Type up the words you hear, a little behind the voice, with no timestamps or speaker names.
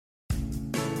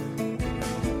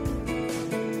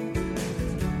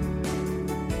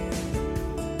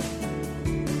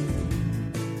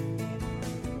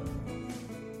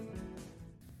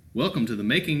Welcome to the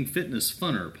Making Fitness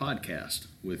Funner podcast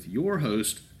with your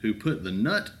host who put the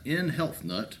nut in Health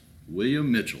Nut, William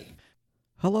Mitchell.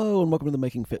 Hello and welcome to the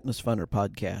Making Fitness Funner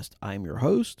podcast. I'm your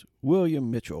host,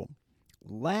 William Mitchell.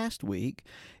 Last week,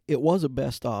 it was a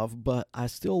best of, but I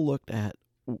still looked at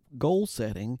goal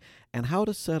setting and how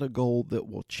to set a goal that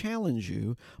will challenge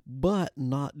you but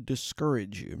not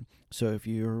discourage you. So if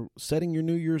you're setting your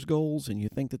New Year's goals and you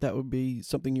think that would be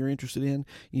something you're interested in,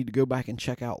 you need to go back and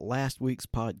check out last week's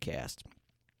podcast.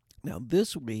 Now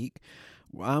this week,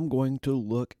 I'm going to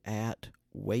look at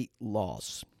weight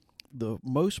loss. The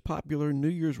most popular New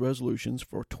Year's resolutions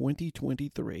for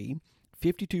 2023,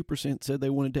 52% said they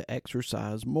wanted to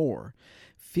exercise more,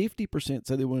 50%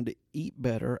 said they wanted to eat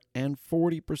better, and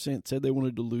 40% said they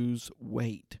wanted to lose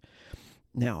weight.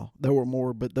 Now, there were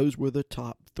more, but those were the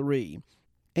top three.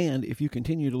 And if you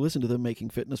continue to listen to the Making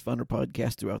Fitness Funner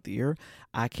podcast throughout the year,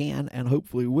 I can and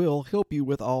hopefully will help you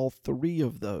with all three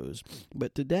of those.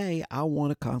 But today, I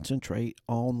want to concentrate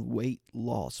on weight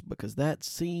loss because that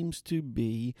seems to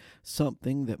be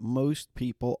something that most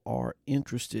people are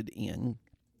interested in.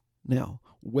 Now,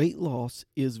 weight loss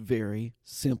is very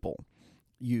simple.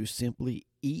 You simply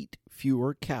eat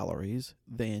fewer calories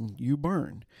than you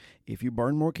burn. If you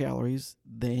burn more calories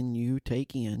than you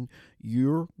take in,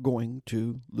 you're going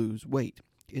to lose weight.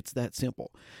 It's that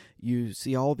simple. You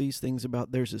see all these things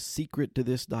about there's a secret to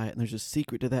this diet and there's a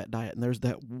secret to that diet and there's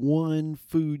that one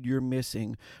food you're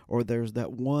missing or there's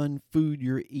that one food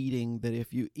you're eating that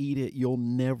if you eat it, you'll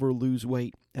never lose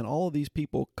weight. And all of these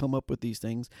people come up with these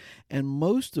things and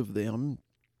most of them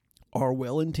are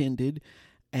well-intended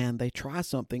and they try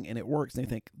something and it works and they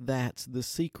think that's the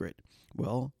secret.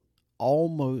 Well,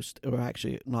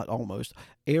 not almost,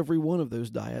 every one of those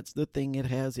diets, the thing it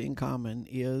has in common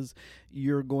is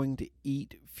you're going to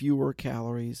eat fewer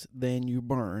calories than you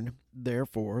burn.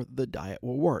 Therefore, the diet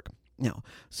will work. Now,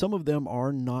 some of them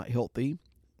are not healthy.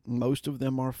 Most of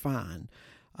them are fine.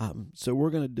 So we're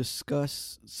going to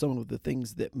discuss some of the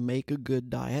things that make a good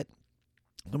diet,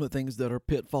 some of the things that are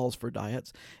pitfalls for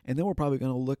diets, and then we're probably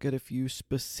going to look at a few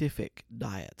specific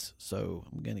diets. So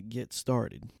I'm going to get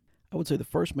started. I would say the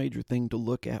first major thing to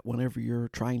look at whenever you're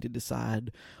trying to decide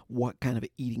what kind of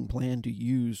eating plan to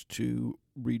use to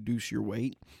reduce your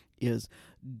weight is,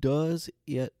 does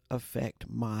it affect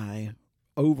my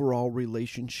overall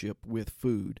relationship with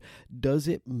food? Does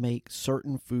it make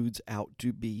certain foods out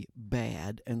to be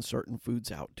bad and certain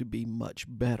foods out to be much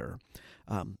better?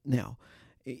 Now,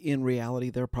 in reality,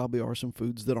 there probably are some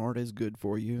foods that aren't as good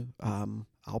for you.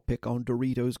 I'll pick on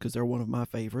Doritos because they're one of my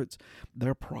favorites.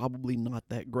 They're probably not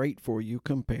that great for you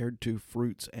compared to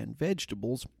fruits and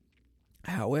vegetables.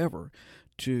 However,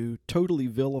 to totally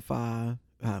vilify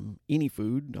any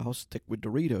food, I'll stick with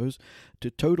Doritos,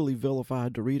 to totally vilify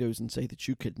Doritos and say that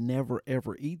you could never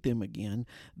ever eat them again,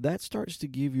 that starts to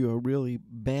give you a really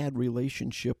bad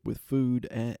relationship with food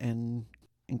and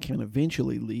can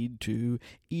eventually lead to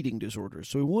eating disorders.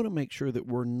 So we want to make sure that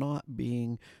we're not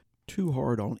being too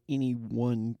hard on any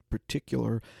one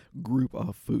particular group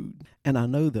of food. And I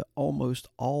know that almost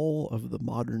all of the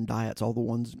modern diets, all the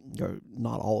ones, or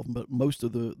not all of them, but most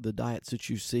of the diets that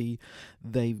you see,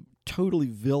 they totally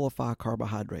vilify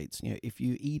carbohydrates. You know, if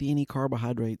you eat any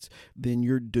carbohydrates, then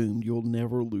you're doomed. You'll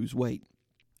never lose weight.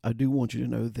 I do want you to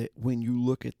know that when you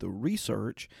look at the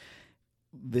research,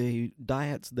 the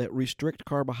diets that restrict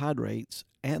carbohydrates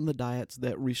and the diets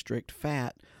that restrict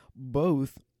fat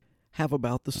both have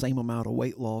about the same amount of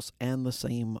weight loss and the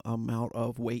same amount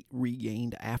of weight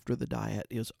regained after the diet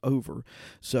is over.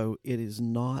 So it is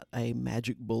not a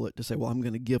magic bullet to say, well, I'm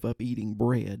going to give up eating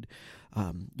bread.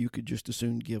 You could just as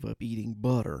soon give up eating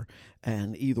butter.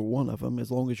 And either one of them,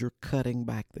 as long as you're cutting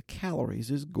back the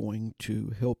calories, is going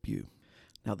to help you.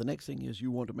 Now, the next thing is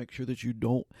you want to make sure that you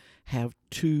don't have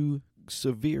too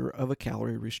severe of a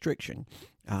calorie restriction.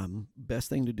 Best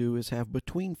thing to do is have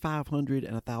between 500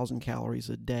 and 1,000 calories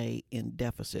a day in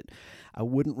deficit. I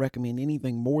wouldn't recommend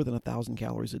anything more than 1,000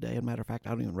 calories a day. As a matter of fact, I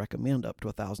don't even recommend up to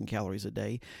 1,000 calories a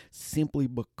day simply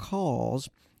because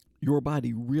your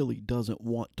body really doesn't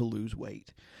want to lose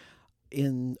weight.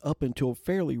 Up until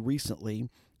fairly recently,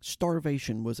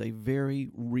 starvation was a very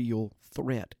real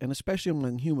threat, and especially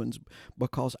among humans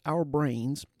because our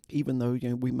brains, even though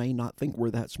we may not think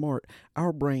we're that smart,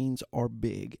 our brains are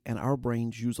big and our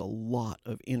brains use a lot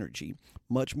of energy,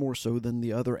 much more so than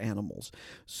the other animals.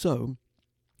 So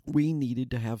we needed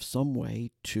to have some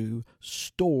way to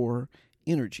store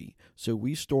energy. So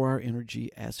we store our energy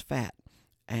as fat.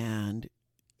 And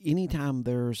anytime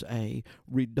there's a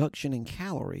reduction in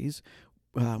calories,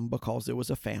 because there was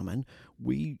a famine,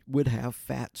 we would have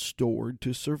fat stored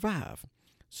to survive.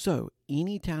 So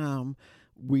anytime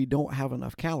we don't have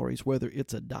enough calories, whether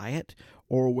it's a diet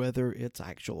or whether it's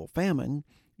actual famine,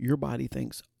 your body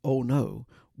thinks, oh no,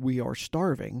 we are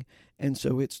starving. And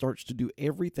so it starts to do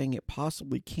everything it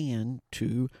possibly can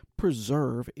to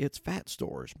preserve its fat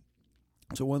stores.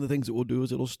 So one of the things it will do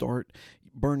is it'll start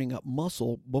burning up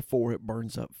muscle before it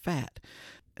burns up fat.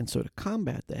 And so to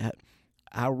combat that,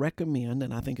 I recommend,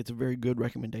 and I think it's a very good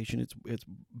recommendation, it's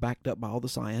backed up by all the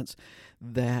science,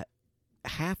 that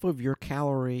half of your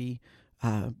calorie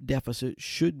deficit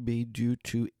should be due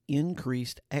to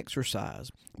increased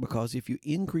exercise, because if you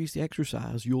increase the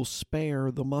exercise, you'll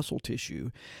spare the muscle tissue,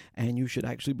 and you should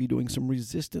actually be doing some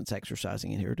resistance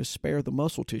exercising in here to spare the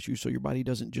muscle tissue so your body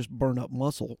doesn't just burn up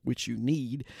muscle, which you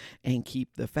need, and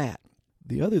keep the fat.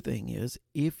 The other thing is,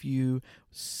 if you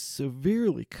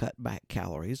severely cut back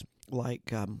calories,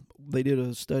 like they did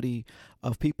a study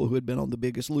of people who had been on The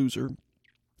Biggest Loser,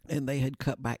 and they had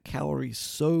cut back calories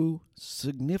so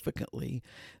significantly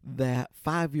that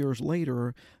 5 years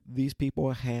later, these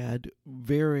people had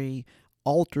very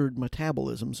altered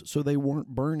metabolisms, so they weren't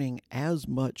burning as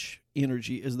much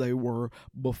energy as they were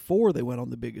before they went on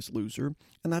The Biggest Loser,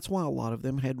 and that's why a lot of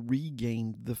them had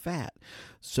regained the fat.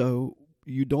 So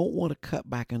you don't want to cut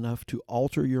back enough to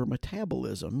alter your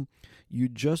metabolism. You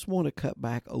just want to cut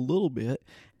back a little bit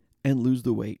and lose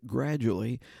the weight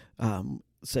gradually.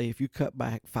 Say if you cut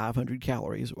back 500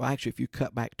 calories, well, actually, if you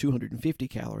cut back 250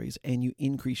 calories and you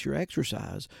increase your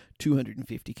exercise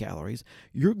 250 calories,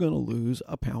 you're going to lose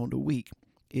a pound a week.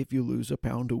 If you lose a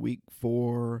pound a week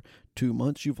for 2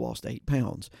 months, you've lost 8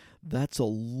 pounds. That's a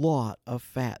lot of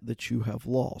fat that you have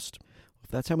lost.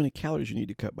 If that's how many calories you need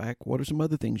to cut back, what are some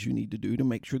other things you need to do to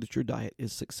make sure that your diet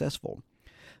is successful?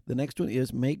 The next one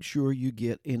is make sure you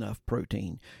get enough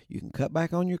protein. You can cut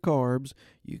back on your carbs.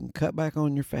 You can cut back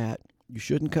on your fat. You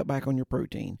shouldn't cut back on your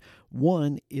protein.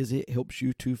 One is it helps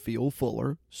you to feel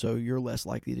fuller, so you're less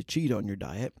likely to cheat on your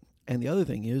diet. And the other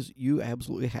thing is you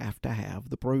absolutely have to have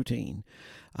the protein.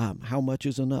 How much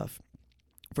is enough?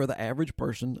 For the average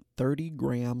person, 30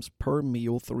 grams per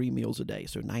meal, 3 meals a day,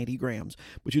 so 90 grams.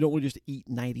 But you don't want to just eat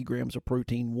 90 grams of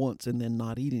protein once and then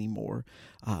not eat anymore.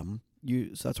 So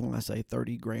that's when I say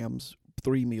 30 grams,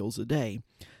 3 meals a day.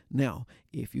 Now,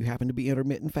 if you happen to be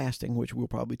intermittent fasting, which we'll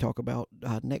probably talk about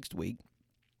next week,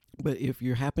 but if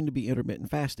you happen to be intermittent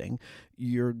fasting,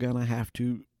 you're going to have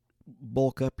to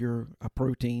bulk up your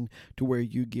protein to where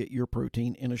you get your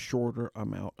protein in a shorter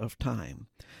amount of time.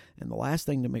 And the last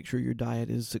thing to make sure your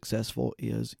diet is successful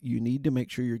is you need to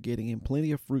make sure you're getting in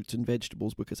plenty of fruits and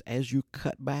vegetables, because as you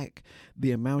cut back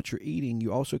the amount you're eating,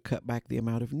 you also cut back the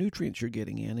amount of nutrients you're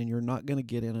getting in, and you're not going to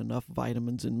get in enough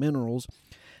vitamins and minerals,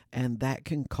 and that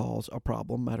can cause a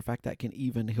problem. Matter of fact, that can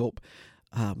even help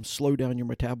slow down your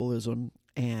metabolism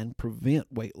and prevent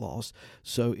weight loss.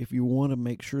 So if you want to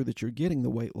make sure that you're getting the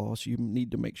weight loss, you need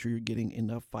to make sure you're getting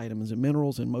enough vitamins and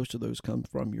minerals, and most of those come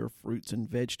from your fruits and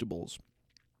vegetables.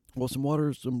 Well, what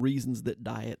are some reasons that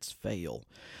diets fail?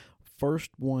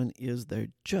 First one is they're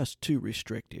just too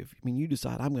restrictive. I mean, you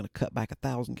decide, I'm going to cut back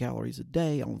 1,000 calories a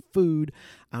day on food.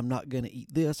 I'm not going to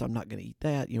eat this. I'm not going to eat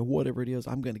that. Whatever it is,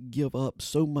 I'm going to give up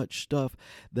so much stuff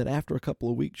that after a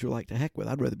couple of weeks, you're like, to heck with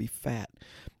it. I'd rather be fat.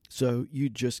 So you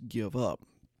just give up.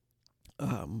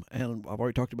 And I've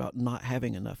already talked about not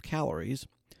having enough calories.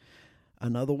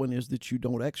 Another one is that you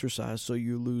don't exercise, so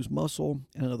you lose muscle.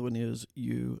 And another one is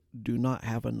you do not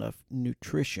have enough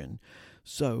nutrition.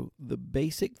 So the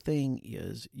basic thing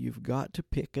is you've got to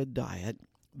pick a diet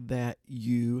that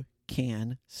you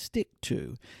can stick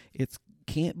to. It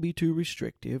can't be too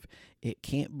restrictive. It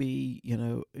can't be,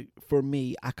 for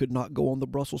me, I could not go on the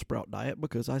Brussels sprout diet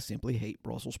because I simply hate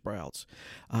Brussels sprouts.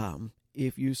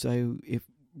 If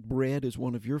bread is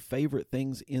one of your favorite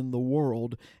things in the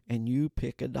world and you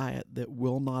pick a diet that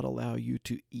will not allow you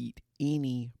to eat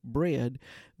any bread,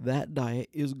 that diet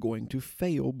is going to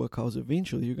fail, because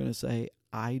eventually you're going to say,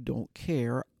 I don't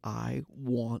care, I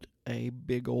want a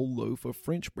big old loaf of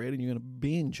French bread, and you're going to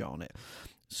binge on it.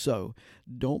 So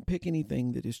don't pick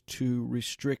anything that is too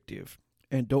restrictive,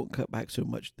 and don't cut back so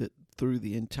much that through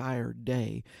the entire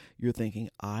day you're thinking,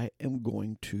 I am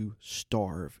going to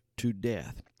starve to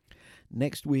death.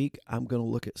 Next week, I'm going to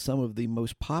look at some of the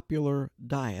most popular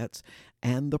diets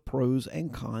and the pros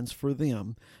and cons for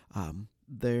them.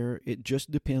 It just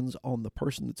depends on the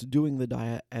person that's doing the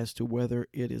diet as to whether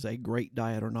it is a great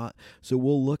diet or not. So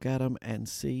we'll look at them and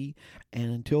see.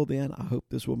 And until then, I hope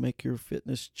this will make your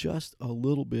fitness just a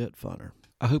little bit funner.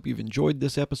 I hope you've enjoyed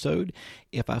this episode.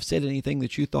 If I've said anything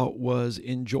that you thought was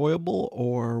enjoyable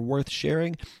or worth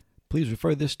sharing, please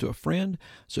refer this to a friend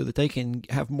so that they can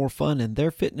have more fun in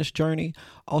their fitness journey.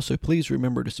 Also, please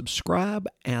remember to subscribe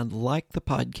and like the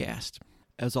podcast.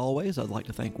 As always, I'd like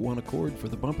to thank One Accord for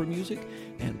the bumper music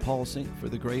and Paul Sink for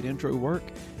the great intro work,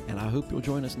 and I hope you'll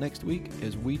join us next week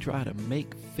as we try to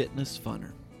make fitness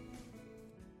funner.